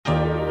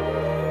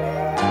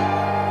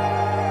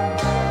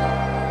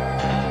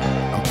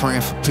praying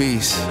for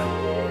peace,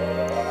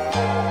 but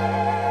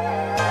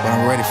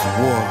I'm ready for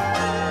war.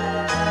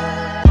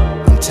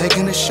 I'm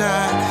taking a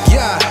shot,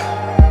 yeah.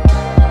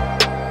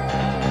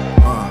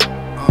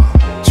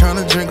 Trying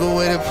to drink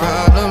away the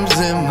problems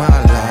in my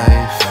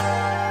life.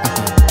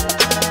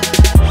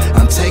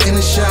 I'm taking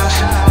a shot,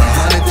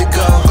 100 to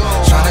go.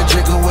 Trying to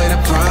drink away the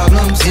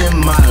problems in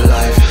my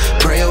life.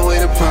 Pray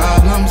away the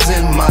problems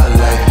in my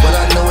life. But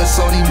I know it's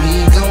only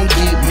me gon'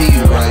 get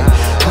me right.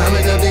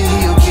 Climbing up the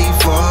hill, keep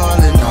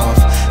falling off.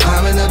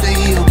 Climbing up the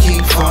hill,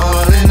 keep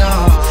falling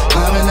off.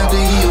 Climbing up the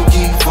hill,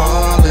 keep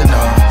falling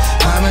off.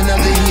 Climbing up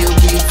the hill,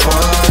 keep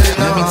falling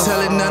off. Let me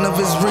tell it, none of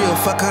it's real,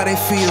 fuck how they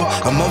feel.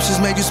 Emotions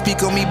made you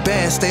speak on me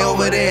bad, stay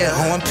over there.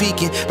 Oh, I'm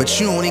peeking, but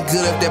you only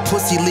good if that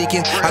pussy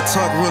leaking. I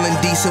talk real and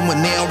decent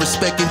when they don't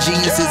respecting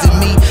genius. Isn't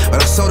me,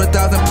 but I sold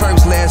 1,000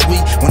 perks last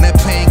week. When that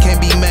pain can't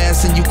be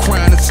masked and you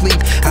crying to sleep.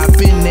 I've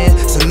been there,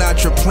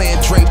 Sinatra playing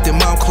draped in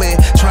Montclair,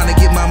 trying to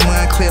get my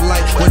mind clear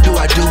like, what do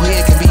I do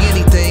here? Can be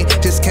anything,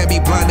 just can't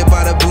be blinded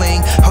by the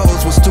bling.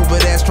 Hoes with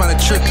stupid ass trying to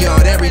trick you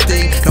on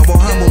everything. No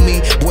more humble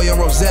me, boy on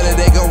Rosetta,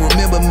 they gon'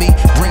 remember me.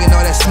 Bringing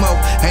all that smoke,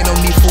 ain't no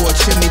need for a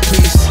chimney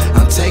piece.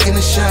 I'm taking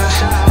a shot,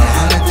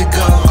 100 to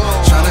go.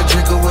 Trying to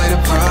drink away the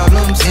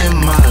problems in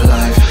my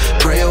life.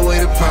 Pray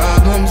away the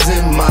problems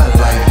in my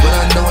life. But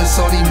I know it's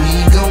only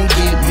me gon'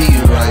 get me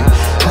right.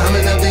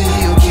 Climbing up the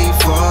hill, keep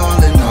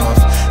falling off.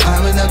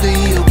 Climbing up the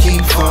hill,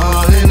 keep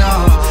falling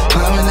off.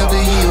 Climbing up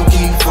the hill,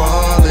 keep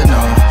falling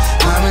off.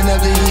 Climbing up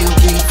the hill,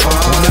 keep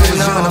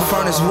falling off. The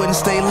furnace wouldn't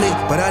stay lit,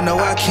 but I know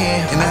I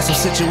can. And that's some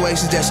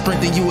situations that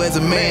strengthen you as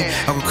a man.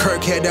 Uncle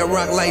Kirk had that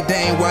rock like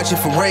Dane, watching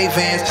for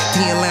Ray-Vans.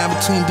 Thin line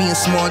between being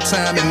smart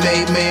time and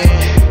made man.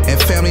 And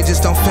family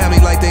just don't family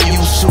like they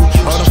used to.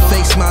 All them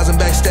fake smiles and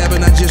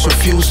backstabbing, I just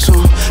refuse to.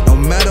 No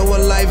matter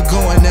what life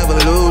going, never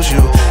lose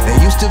you. They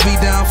used to be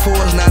down for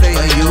us, now they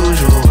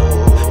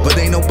unusual. But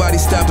ain't nobody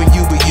stopping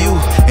you but you.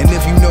 And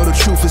if you know the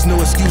truth, it's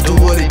no excuse to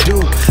what it do.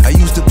 I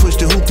used to